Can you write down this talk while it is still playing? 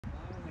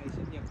ngày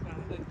sinh nhật ta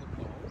lên một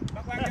cổ.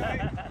 Bác Quang đi.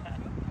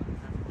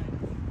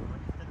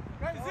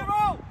 Đây,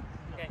 zero.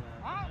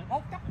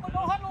 Một chắc có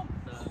đô hết luôn.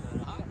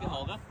 Cái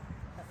hồn á.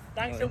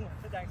 Đang sung,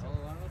 đang sung.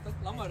 Nó tức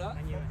lắm rồi đó.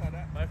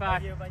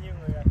 Bao nhiêu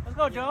người rồi? Let's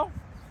go, Joe.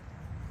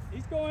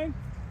 He's going.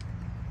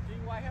 Chi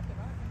qua hết rồi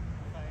đó.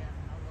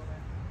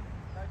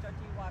 Cho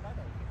Chi qua đó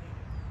rồi.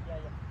 Dạ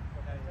dạ.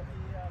 Cho Chi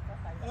có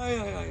tay. Ơi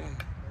ơi ơi.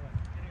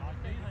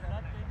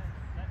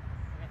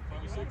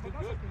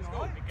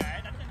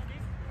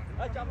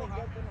 Ở trong mình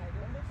vô cái này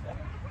đứng nước.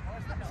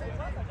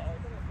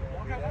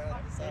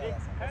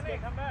 Cái này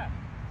come back.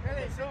 Cái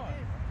này xuống.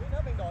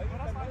 Nếu mình đổi mình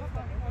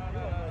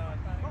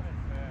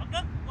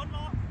one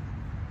more.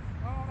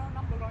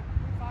 Năm được rồi.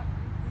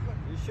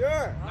 You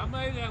sure? Năm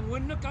nay là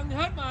Win nó cân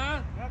hết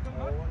mà. Nó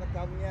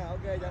cân nha,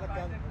 ok cho nó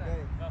cân. Ok.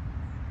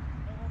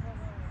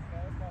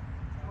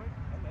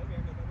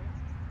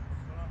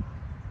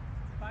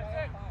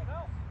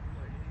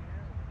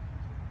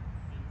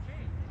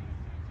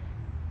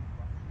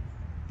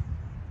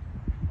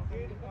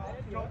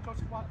 Cho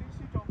xin qua tí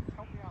xíu cho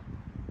không nha.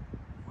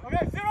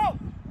 Okay, zero.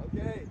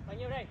 Okay. Bao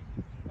nhiêu đây?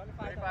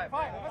 25.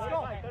 Let's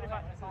go.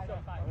 25.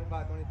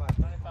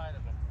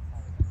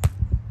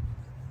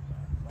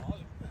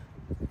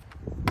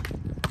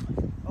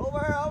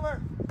 Over.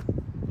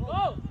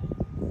 Go.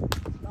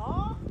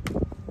 Đó.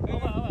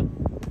 Over.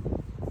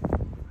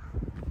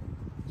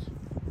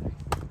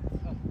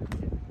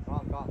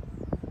 Con.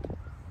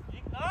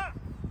 Giết đó.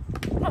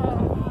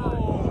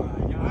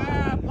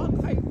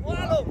 Bóng hay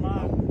quá luôn.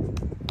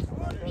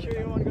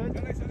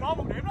 Có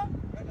một điểm đó.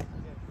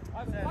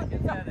 Ok.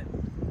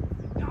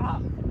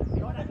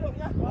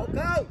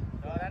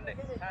 Rồi đánh đi.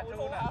 Tha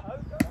chú nè.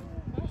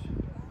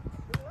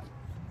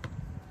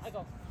 Hãy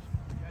go.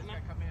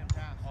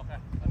 Okay.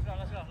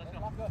 Let's go.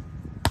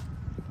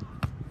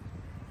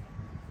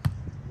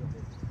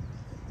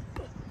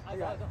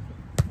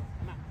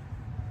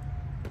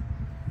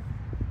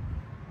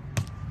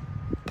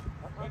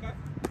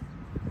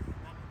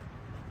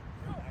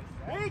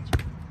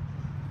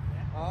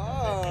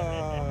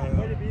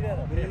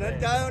 Mình nên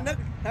chơi nứt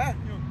hả?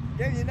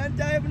 Cái gì nên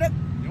chơi nứt?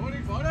 Vô đi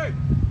phở đi.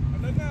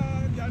 Đứng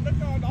giờ đứng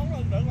đón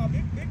lần nữa là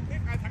biết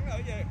ai thắng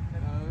rồi về.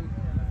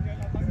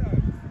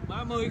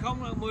 Mà 10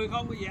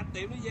 không thì dẹp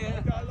tiệm nó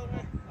về. Chơi luôn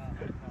đi.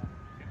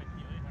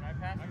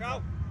 Hay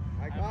không?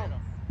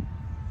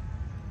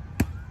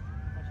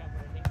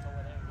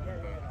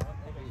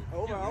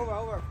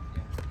 Over.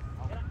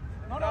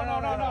 No.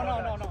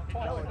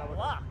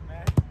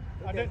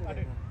 I did.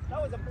 That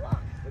was a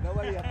block. But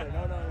nobody up there. No.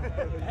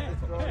 Just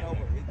throw it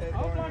over. I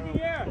was blocking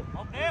here.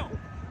 Một đều.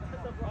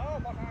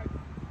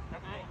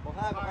 Một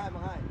hai.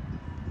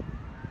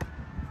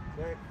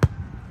 There.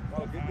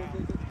 Oh, good.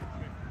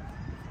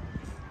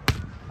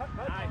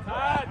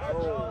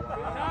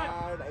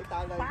 Đẩy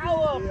tay lên.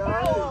 Power.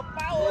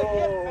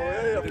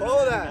 Đây là phố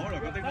nè.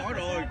 Có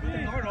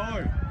tiếng nói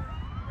rồi.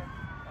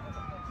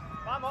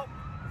 3-1.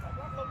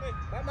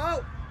 Bắt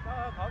đâu?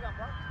 Khỏi cầm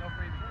block.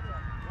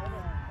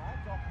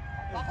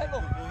 Bắt hết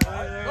luôn.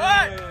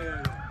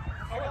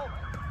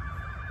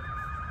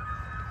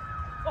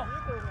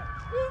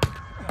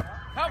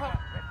 Không.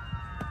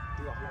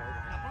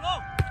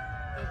 Luôn.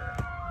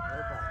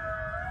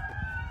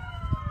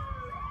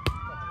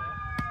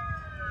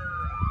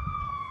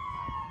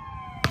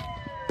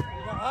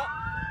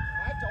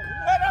 Phải trộn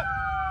hết á.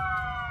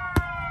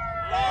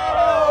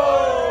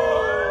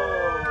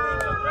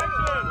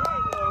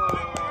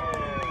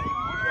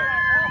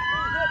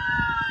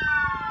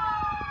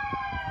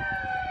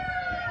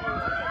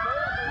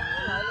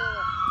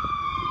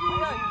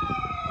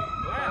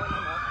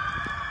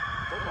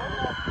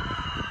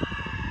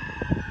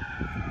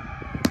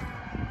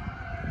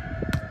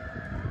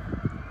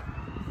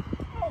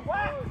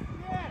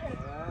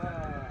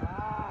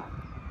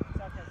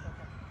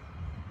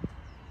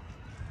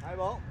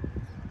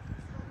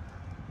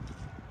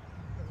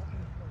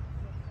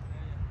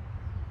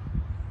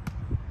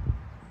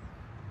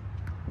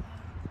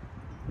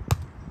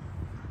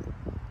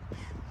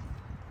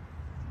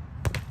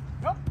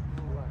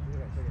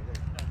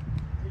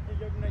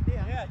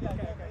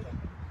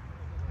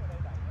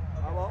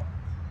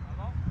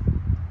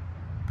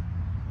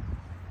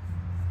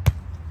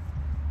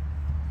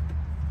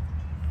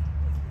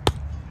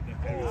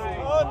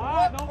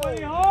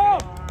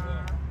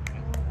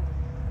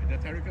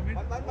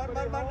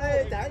 Bắn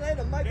đi, chạy lấy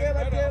đừng mấy kia,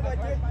 bên kia.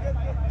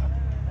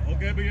 Ok,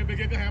 bên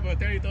kia có hai bờ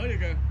Terry tới đi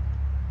kìa.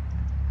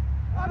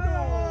 Hurry,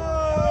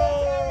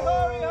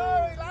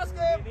 last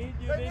game.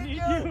 They need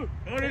you.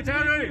 Hurry,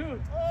 Terry. You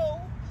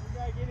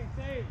guys getting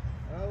saved.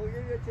 We'll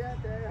give you a chance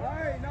there.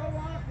 Hurry, no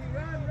walking,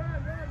 run.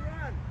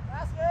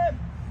 Last game.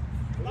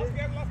 Last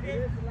game. It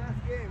is the last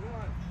game,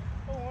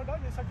 come on. Đó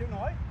sao chịu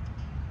nổi.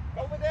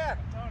 Go over there.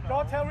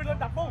 Cho Terry lên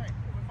đập luôn.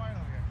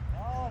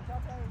 Cho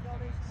Terry go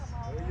đi.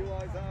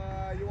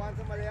 You want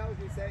somebody else,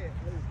 you say it,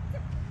 please.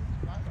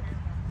 You want to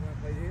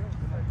play here?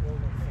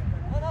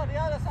 No, the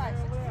other side.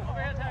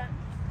 Over here, Terry.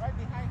 Right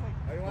behind me.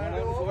 Oh, you want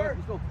to go over?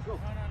 Let's go.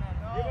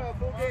 No.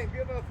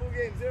 Give him a full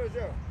game,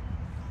 0-0.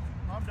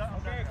 I'm done.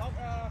 Okay, Come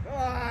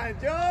on,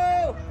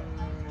 Joe!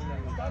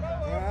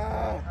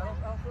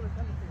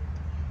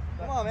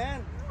 on,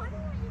 man.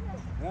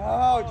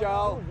 No,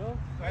 Joe.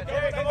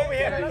 Come over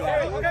here.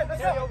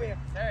 Let's go over here.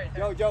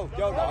 Joe,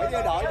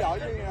 đổi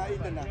với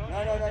Ethan nè. No.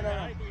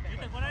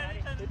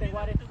 Ethan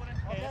qua đi.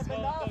 Okay, let's go.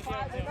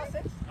 5, and that's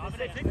 6.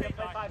 Play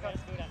 5 first.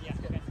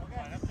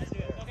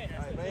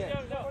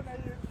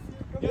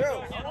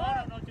 Joe.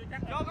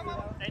 Go, come on.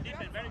 They did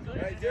it very good.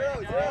 Hey, Joe.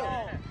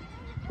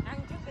 Ăn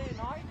trước đi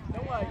nói.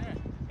 Đúng rồi.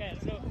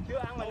 Chưa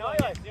ăn mà nói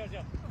rồi.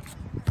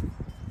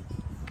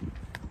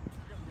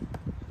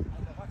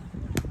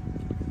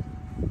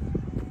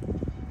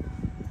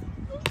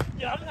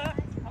 Giỡn hả?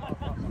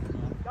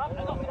 Đó,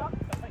 cái đó.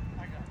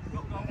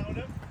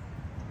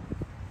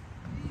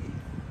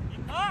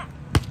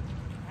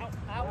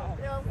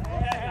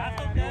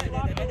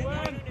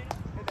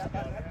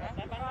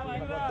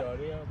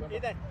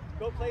 Ethan,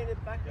 go play in the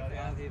back. Thì phải chờ thì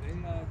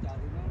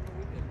nó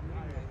quyết định.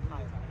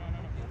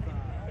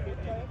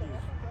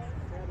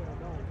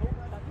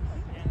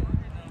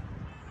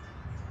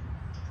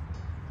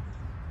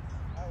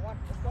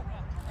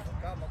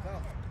 Come. No.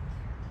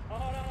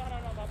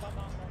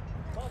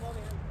 1-0.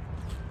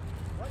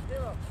 Let's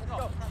go.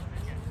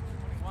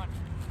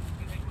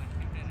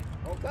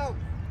 Go.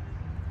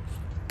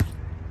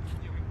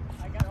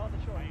 I got all the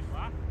short.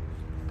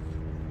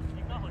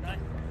 Những có hồi đây.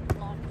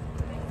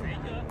 Thấy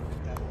chưa?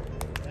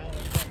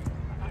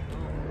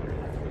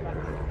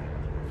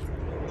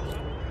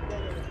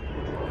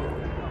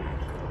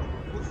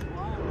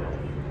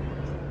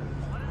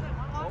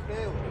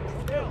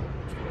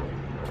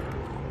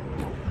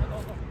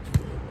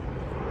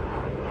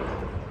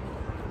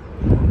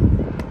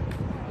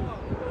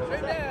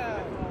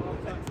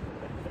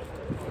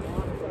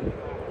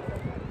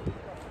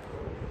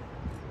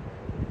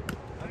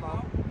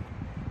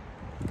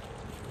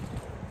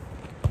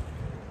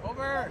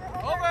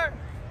 Over.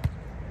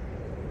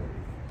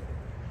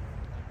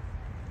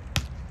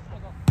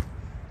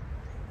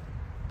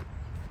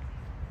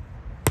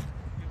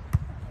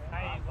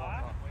 Hay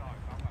quá.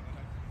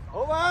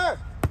 Over.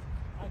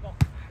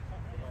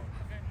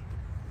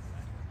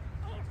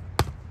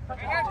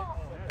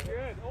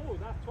 Good. Oh,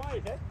 that's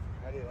twice, eh?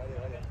 Ready.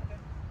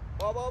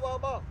 Ball.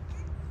 Ball.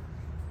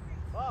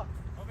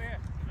 Over here.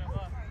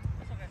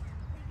 That's okay.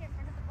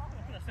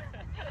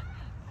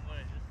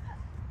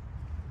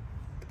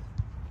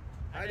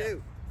 I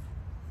do.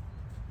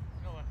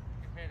 No one.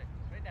 Get paid it.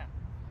 Right down.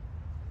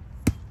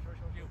 Short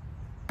you.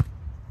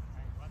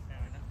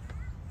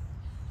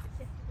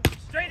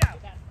 Straight out.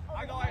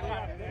 I go.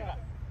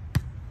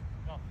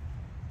 Go.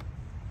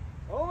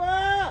 Over.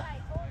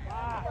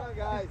 Wow. Come on,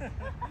 guys.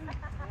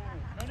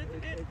 No need to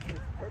hit. It's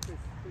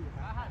purpose too.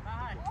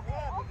 High.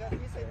 Yeah, because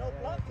he said no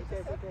block. He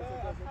said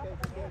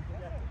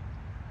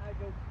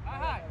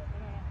High.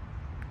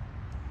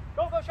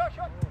 Go,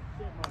 short.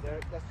 There,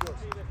 that's yours.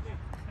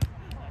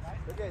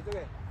 It's okay.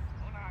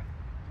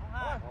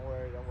 Don't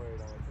worry. It's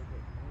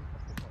okay.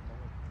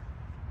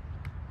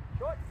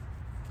 Short.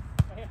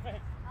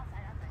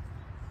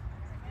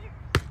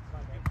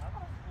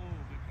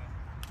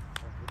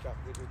 Good job.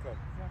 3-4.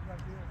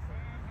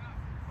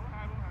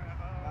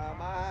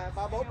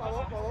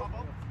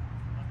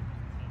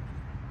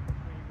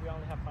 We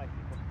only have 5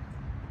 people.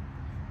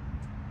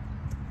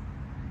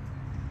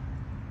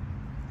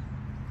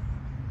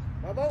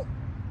 Bubble.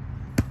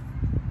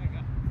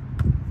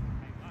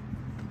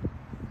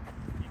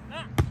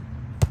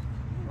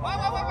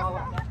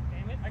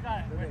 Damn it. I got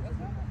it.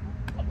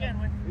 Again,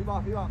 wait. Phi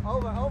ball.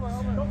 Over.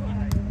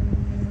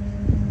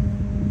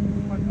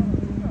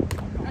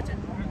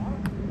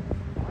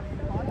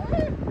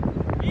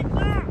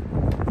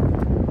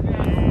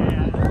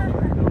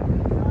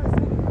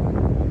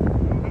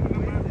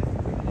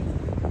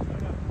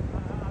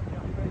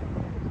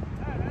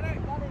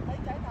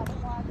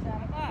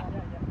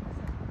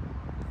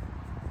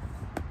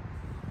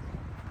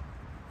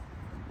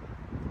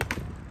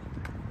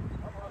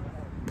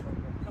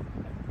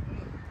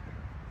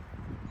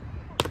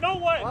 No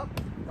way. Up.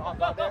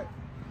 Go.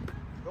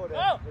 Go there.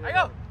 Go. I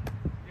go.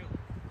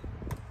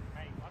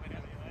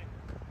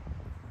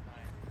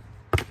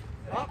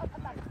 Up.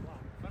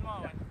 One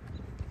more.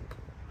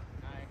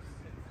 Nice.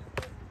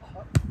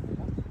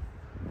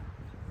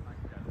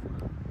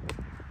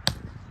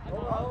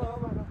 Over.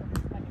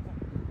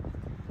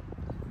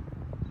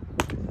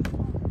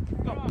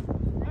 Come on.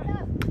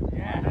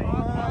 Yeah.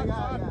 I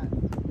got it.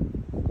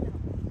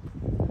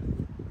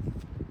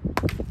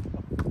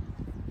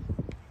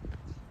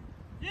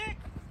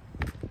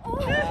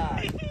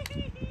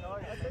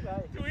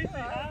 Too easy, huh?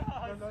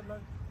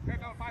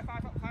 No, 5.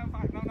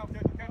 No.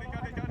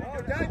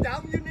 Chơi Chơi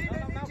chậm, you need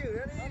chịu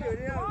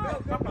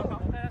Go.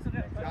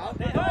 Chậm.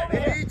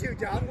 They Đi chịu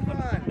chậm,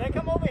 come on. They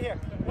come over here.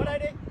 What I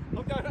did?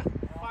 Không chơi nữa.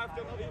 5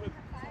 cho nó đi mình.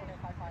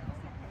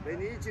 They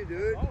need you,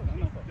 dude.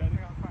 Chơi đi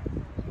không 5.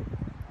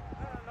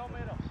 No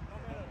middle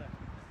there.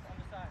 On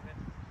the side, man.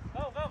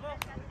 Go.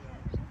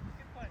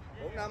 Keep playing.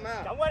 4-5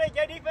 ha. Chọn qua đây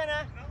chơi defense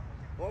nè.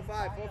 4-5.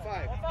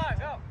 5,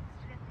 go.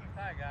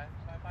 Hi guys.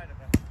 5 được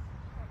rồi.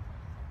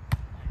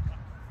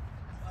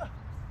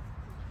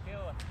 Kill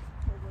it.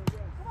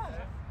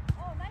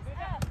 Oh, nice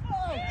pass.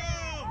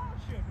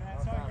 Shoot, man.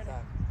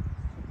 Sorry.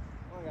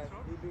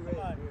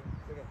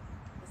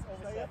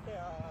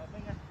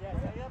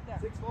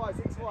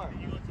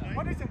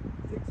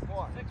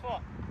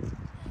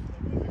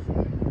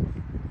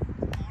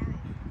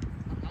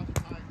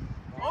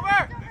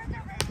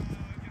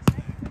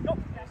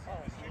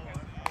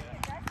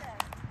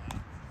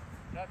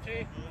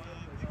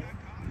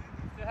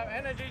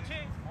 Energy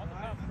cheap.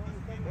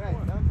 Hey,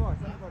 7-4,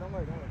 don't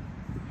worry.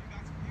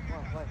 Come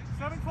on, play.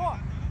 7-4.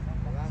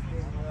 The last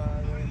game,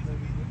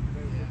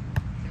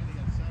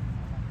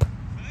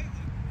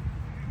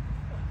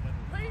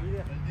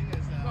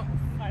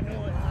 I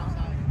know it.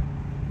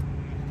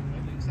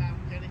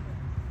 Kenny.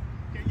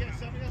 Can you get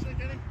 7 yesterday,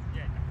 Kenny?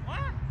 Yeah.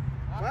 What?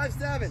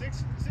 5-7.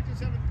 6 and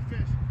 7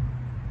 fish.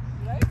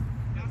 Today?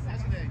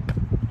 Yesterday.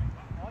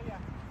 Oh, yeah.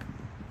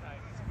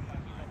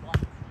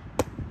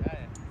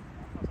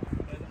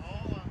 But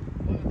all,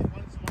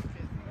 one small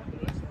kid. The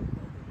rest of them,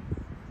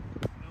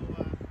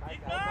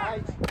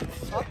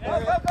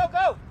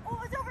 Go!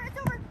 Oh, it's over.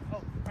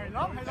 Oh, hey,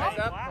 long.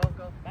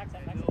 Go.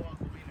 Backside. No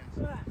Williams.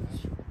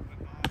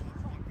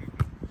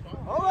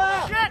 Over!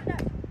 Shit!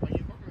 Are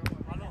you fucking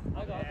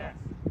I'll go. I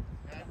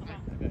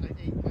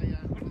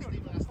ate my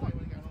steam last night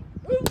when I got home.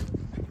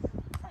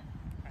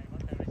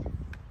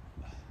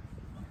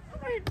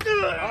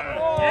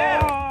 Yeah!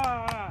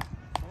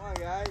 Come on,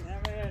 guys.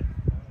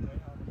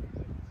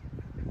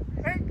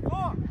 Hey, come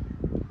on.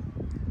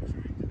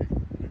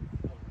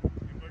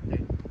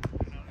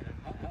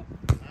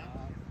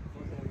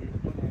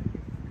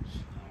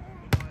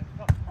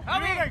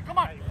 Come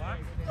on.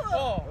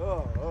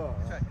 Oh.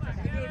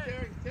 You do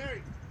it,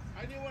 Terry. I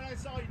knew when I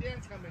saw you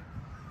dance coming.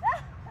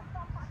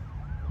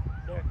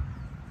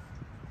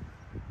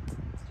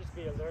 Just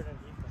be alert and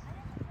defense.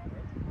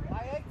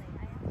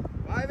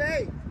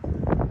 5-8.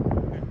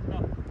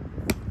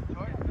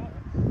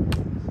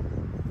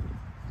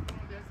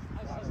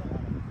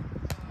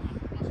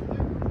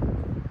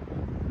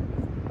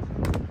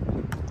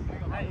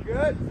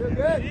 Good, still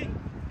good.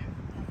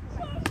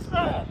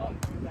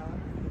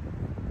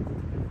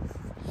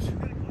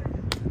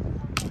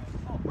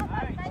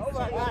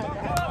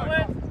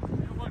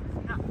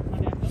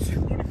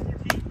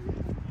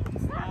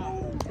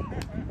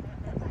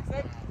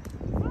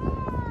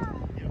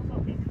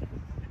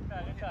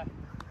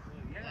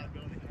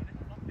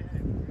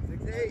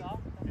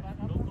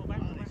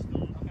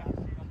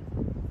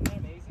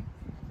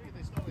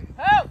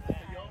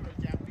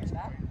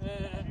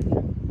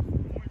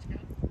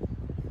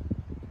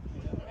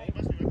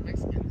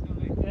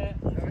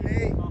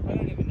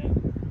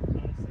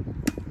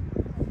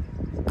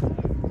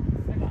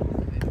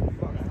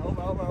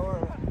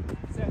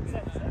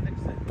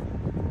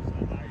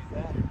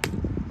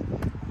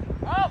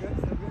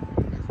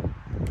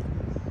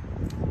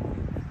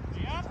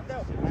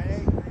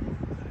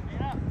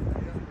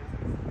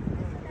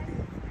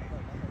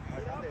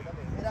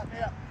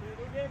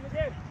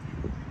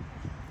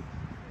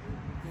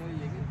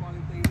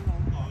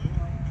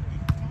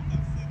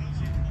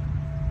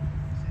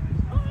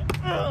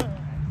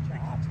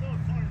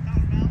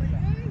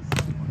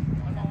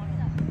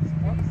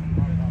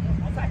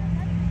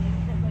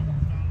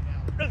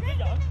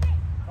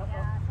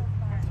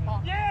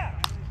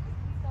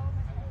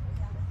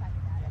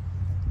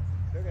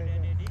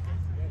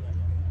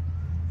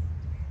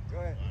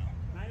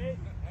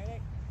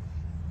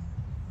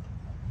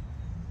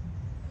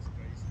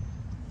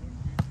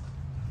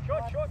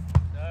 Short.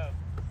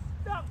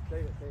 No.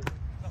 Save it.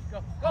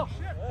 Go.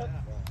 Shit.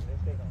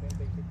 Big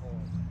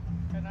hole.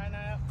 9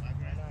 out.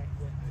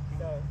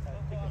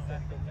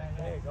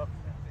 There you go.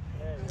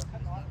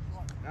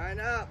 9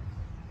 up.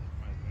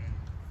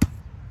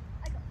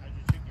 How'd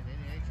your chicken?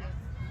 Any eggs yet?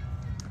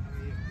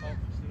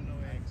 Still no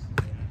eggs.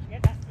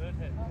 Get that. Good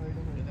hit.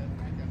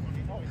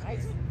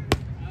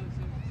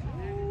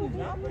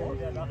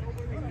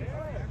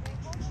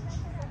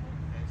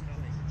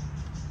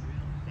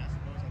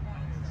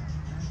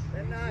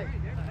 Nice.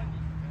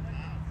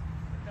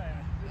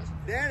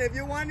 Dan, if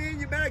you want in,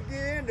 you better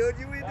get in, dude.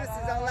 This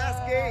is our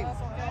last game.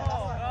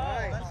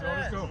 Alright.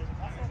 Let's go.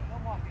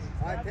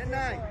 Alright,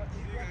 10-9.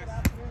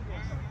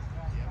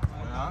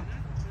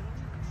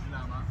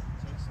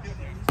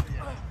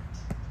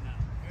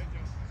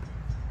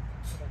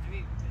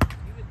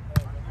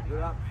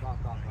 Good up.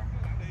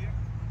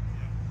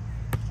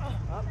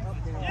 Up.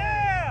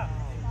 Yeah!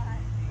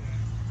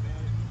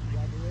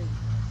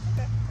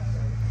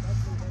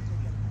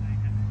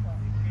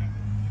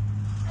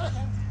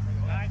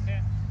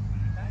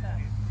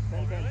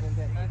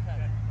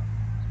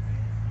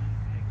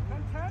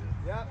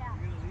 Yep.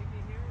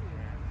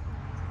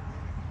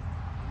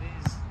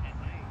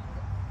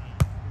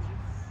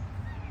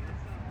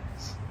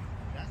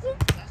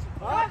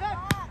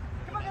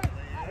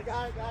 I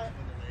got it.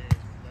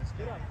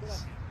 Get up.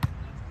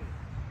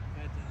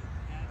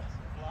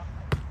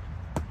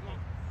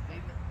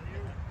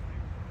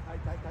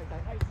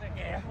 Tight.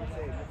 Yeah. Good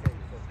save.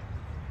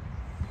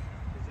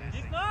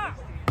 He's not!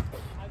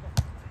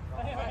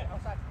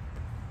 Outside.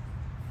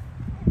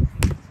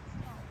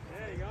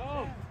 There you go.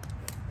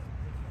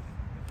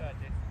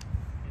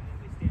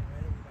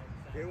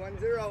 Okay,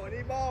 1-0.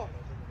 Any ball?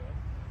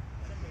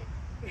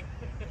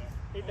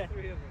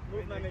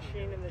 Move my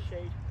machine in the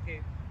shade.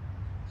 Okay.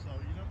 So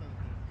you know the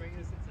two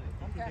babies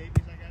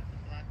I got, the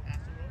black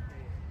Astor Road?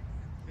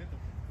 They're the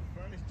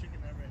furnace chicken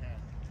I ever had.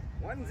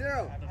 1-0.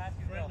 The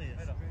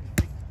friendliest.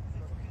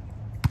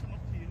 Come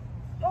up to you.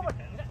 Over.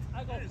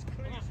 That is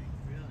crazy.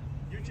 Really?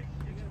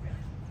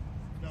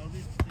 No,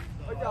 these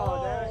Ôi are. trời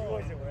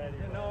ơi.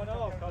 No,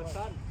 called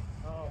sun.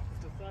 Oh,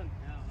 it's the sun.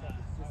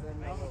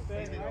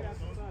 Staying right at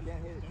the sun.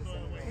 Can't hit it. Don't throw it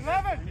away.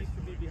 11! It needs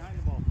to be behind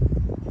the ball.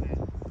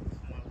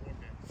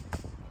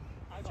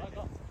 I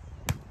go.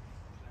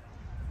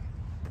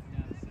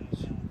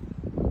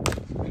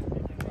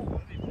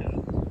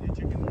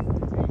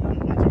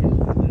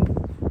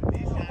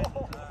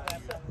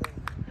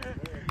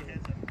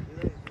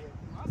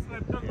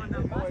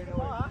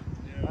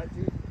 Right,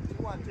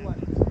 2-1.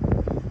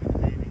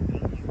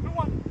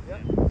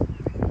 Yep.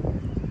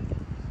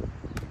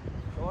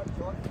 Short.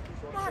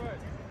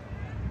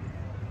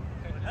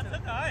 That's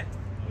it, guy.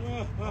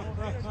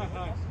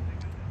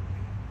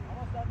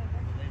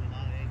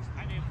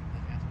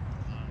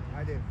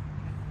 I do.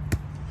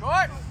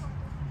 Short!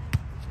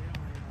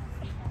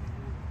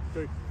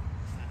 2.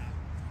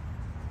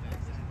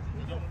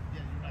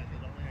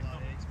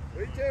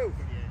 3-2.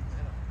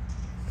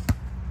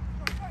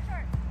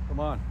 Come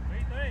on.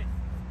 3-3.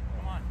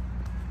 Come on.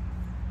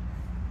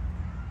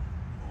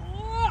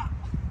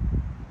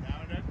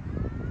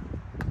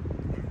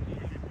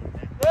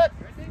 Good.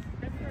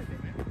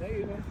 There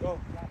you go. Go.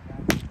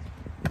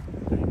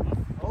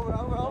 Over.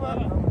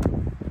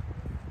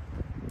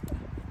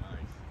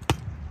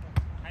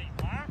 Hay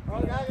quá.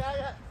 Oh, got it.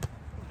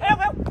 Help!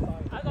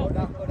 I Go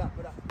down.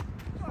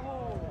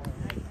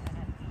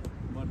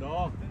 Come on,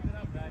 dog.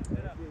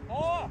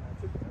 Four.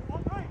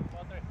 4-3.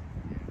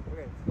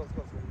 Okay, let's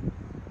go.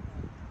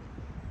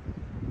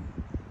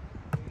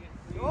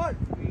 Good.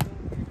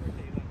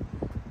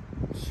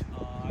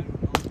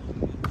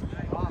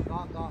 Gone.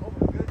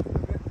 Good.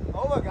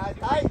 Over, guys.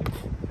 Tight.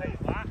 Hay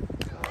quá.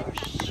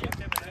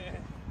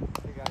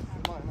 Hey, guys.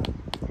 Come on.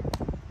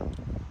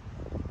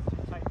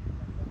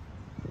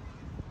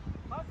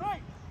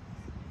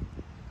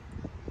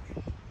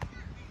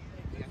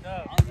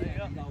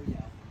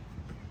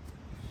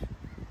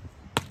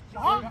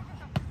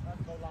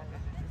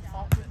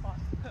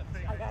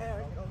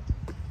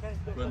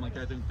 Quên mang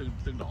chai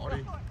tương đỏ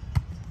đi.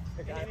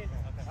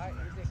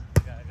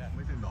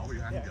 Mấy tương đỏ bị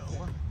ăn dở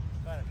quá.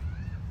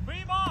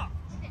 Free ball.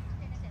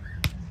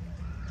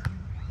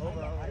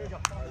 Over.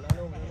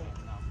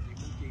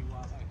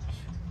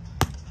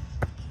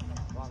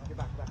 Vâng, cái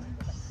bạc.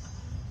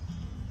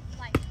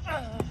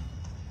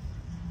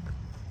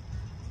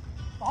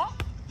 Bỏ.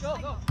 Go.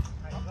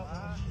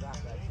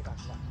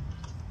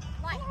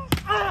 Bạc.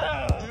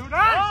 You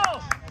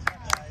done?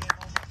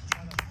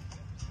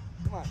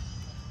 Come on.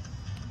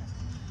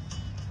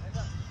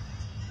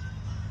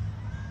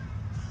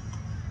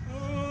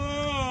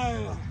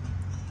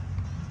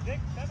 Six,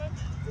 7.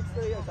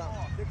 6-3 or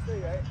something.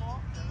 6-3, right?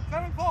 7-4. You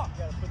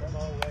gotta put the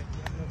ball away.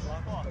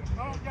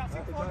 Oh, yeah,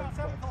 6-4 now,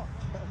 7-4.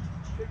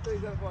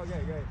 6-3, 7-4.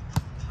 Okay, great.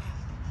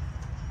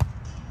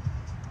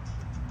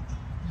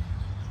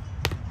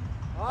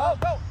 Oh,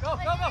 Go. Help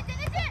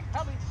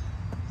me.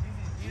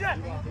 Easy.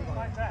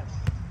 Like that.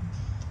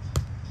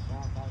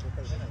 Down, good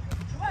thing.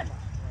 Come on.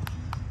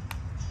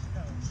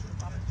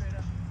 Pop it straight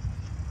up.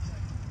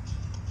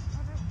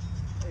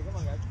 Hey, come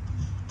on, guys.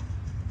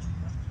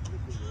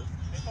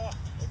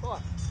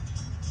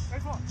 Stay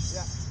four.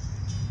 Yeah.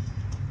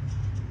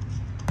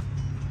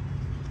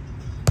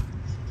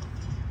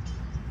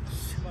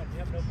 Come on, you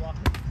have no block.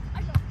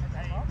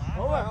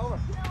 Over. No.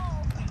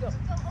 Go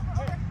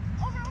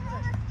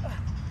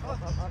over.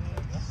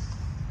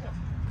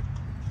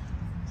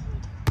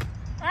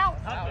 Out.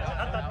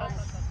 Come on.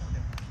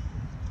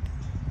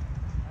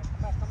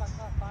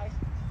 5.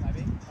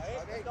 Okay,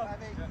 Okay, go.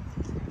 5-8.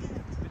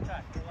 Good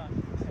try. Hold on.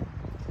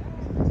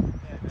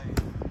 Yeah, there you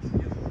go.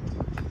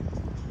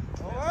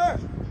 Over.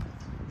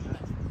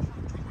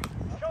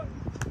 Short.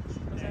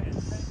 Okay.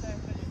 Stay.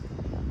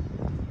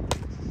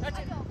 That's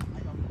it.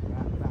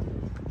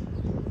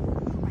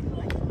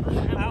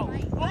 Out.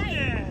 Oh,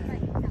 yeah.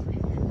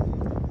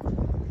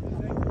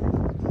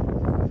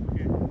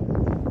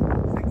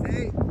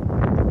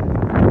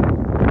 6-8.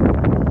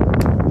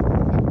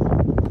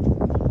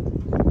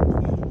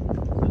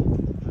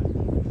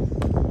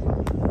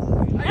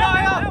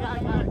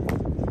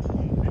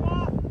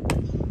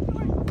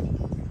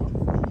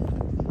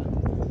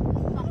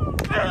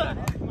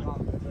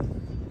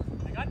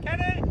 I got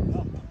Kenny.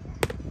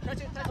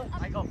 Touch it.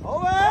 I go.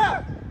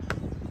 Over.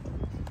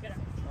 Get it.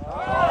 Oh.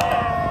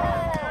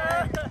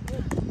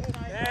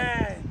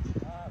 Yeah.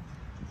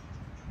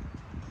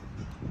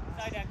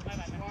 Side down. My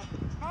bad.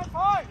 High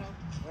five.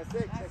 That's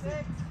 6. That's 6.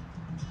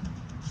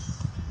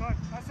 Good.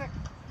 That's it.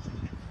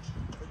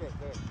 Okay,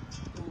 good.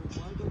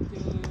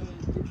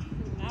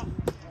 Out.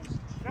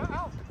 Go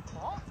out.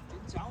 Bỏ.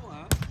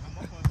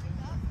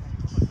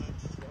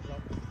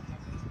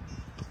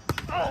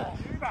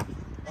 Dưới bà.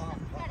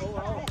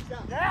 Over.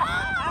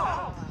 Yeah.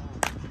 Out.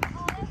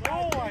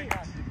 Oh my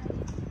God.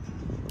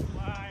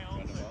 Wide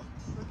open.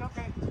 It's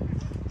okay.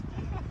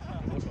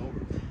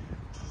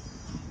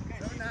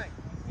 7-9.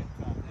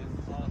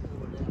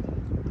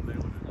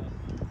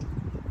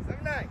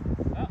 7-9.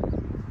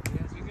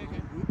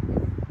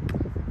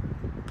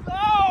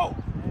 Go!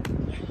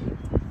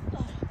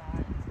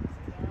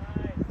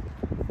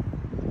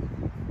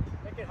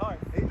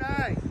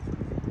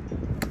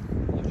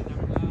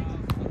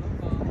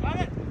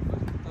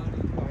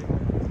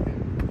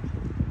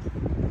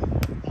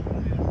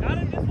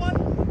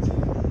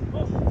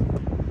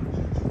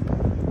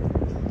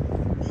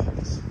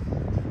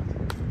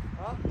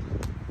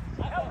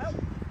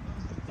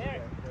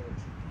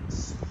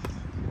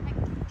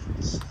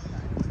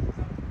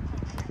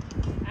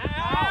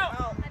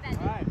 Out. My bad.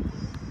 Right.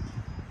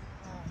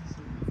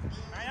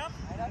 Nine up.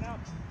 Nine up.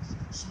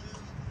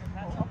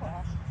 Pass up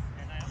hả?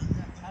 Nine up.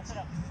 Pass it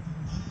up.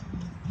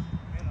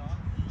 Biết rồi.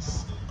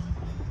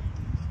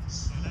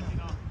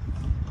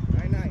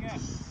 Này này.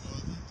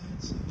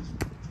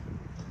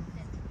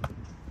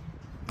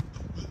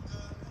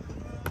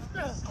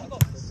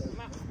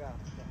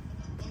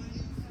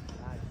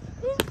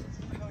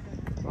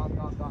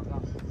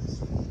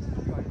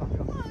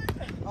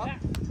 Con.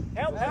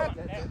 Help.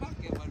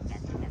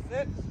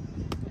 Sit.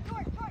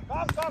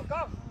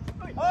 Con.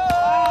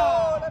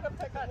 Oh, let them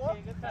take a walk.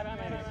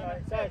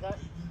 Sorry.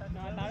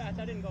 No, I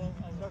didn't go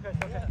over. Okay.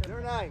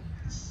 You're 9.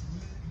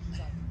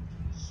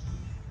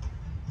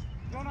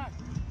 Go 9.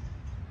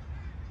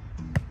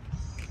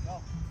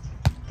 Go.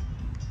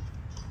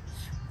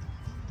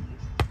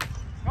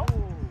 Go. No.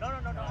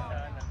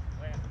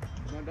 Wait.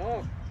 Come on,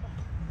 dog.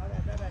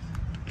 There.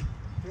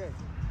 Okay.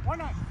 1-9.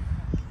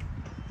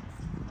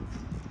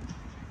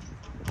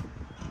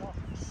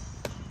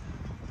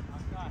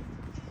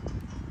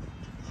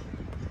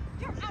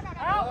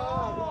 Oh.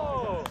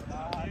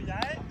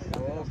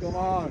 Oh, come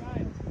on.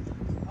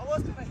 I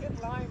was gonna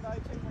hit line, but I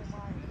changed my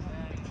mind.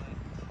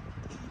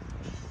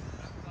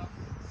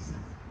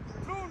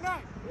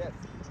 2-9. Yes.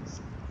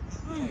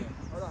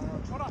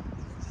 Hold on.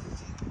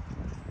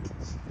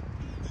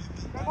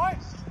 Good boy.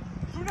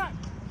 2-9.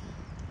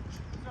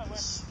 Go,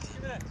 Wes.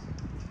 Give it in.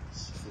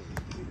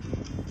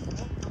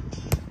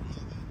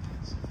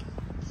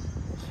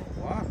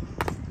 Quá.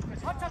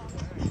 Touch.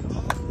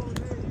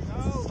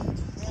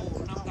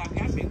 Năm thằng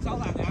khác biển 6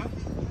 thằng hả?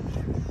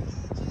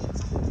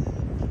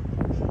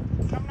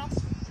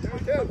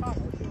 5.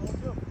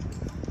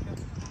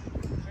 2.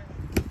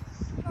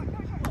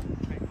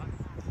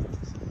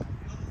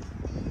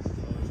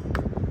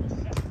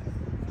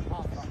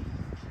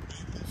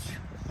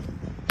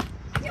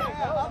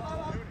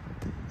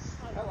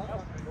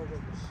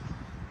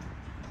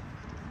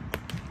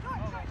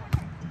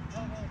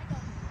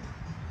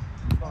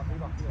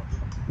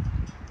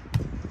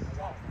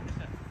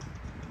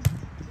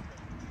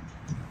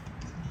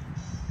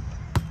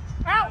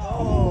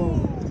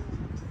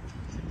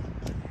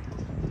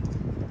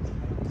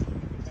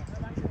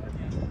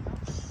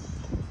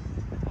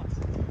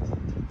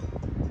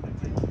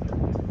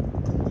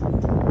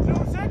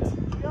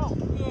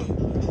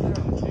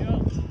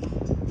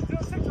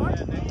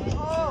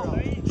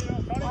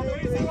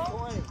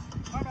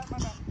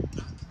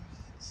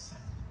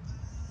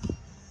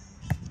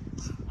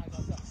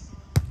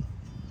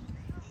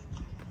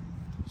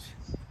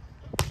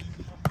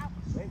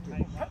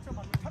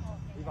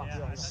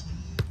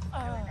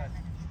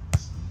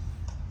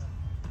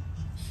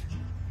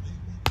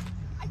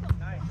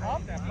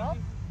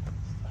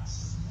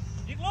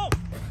 Giết luôn.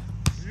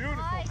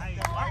 Nice.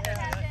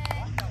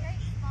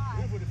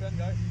 Beautiful defend,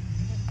 guys.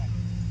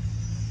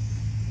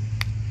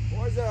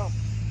 4-0.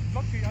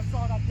 Lucky I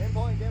saw that. Game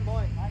point.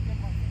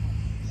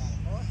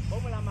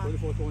 45 mà.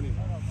 24-20.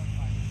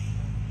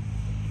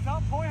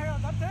 Sao point here,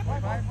 that's it.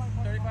 35.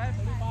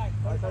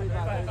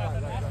 35.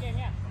 Last game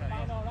nha.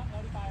 Final đó,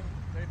 35.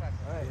 35.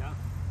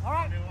 All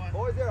right.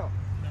 4-0.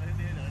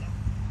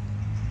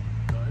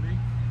 Đợi đi.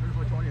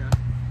 24-20 hả?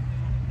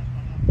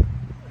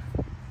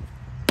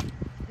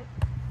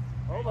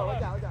 Over.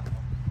 Watch out.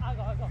 I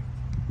go.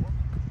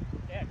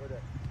 Yeah. Go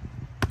there.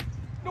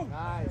 No.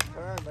 Nice.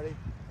 Turn, buddy.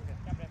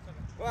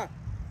 Come on.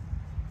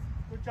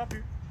 Good job,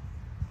 you.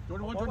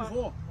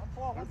 21-24.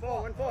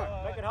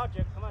 1-4. Make it hard,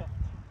 Jake. Come on.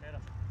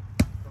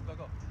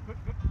 Go. Good.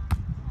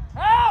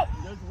 Help!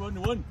 Just win.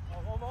 Over.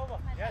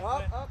 Yes.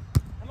 Up.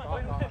 Come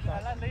on.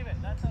 Let's leave it.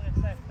 That's it.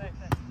 Stay.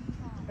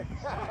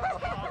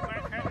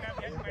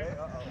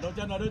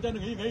 Đưa chân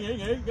nghỉ.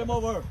 Game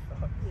over.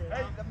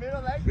 Hey, the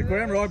middle leg. Bị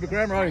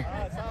cram rồi.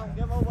 Xong,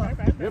 game over.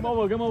 Game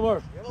over. Game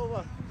over.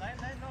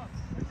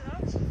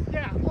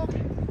 Yeah.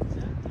 Okay.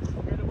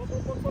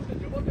 Bóp trên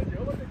giữa.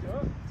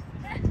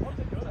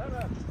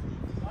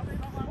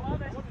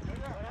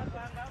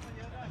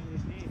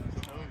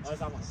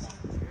 Xong rồi.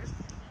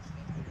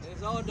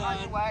 It's all done.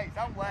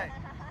 Xong way.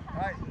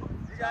 Right.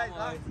 You guys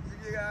lost.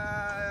 You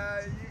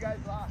guys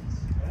lost.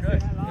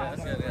 Good. Yeah,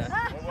 that's it, yeah.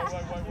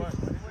 Wait.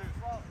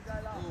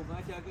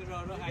 Mà chơi cái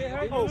rô nó hay.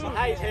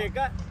 Hay thiệt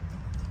á.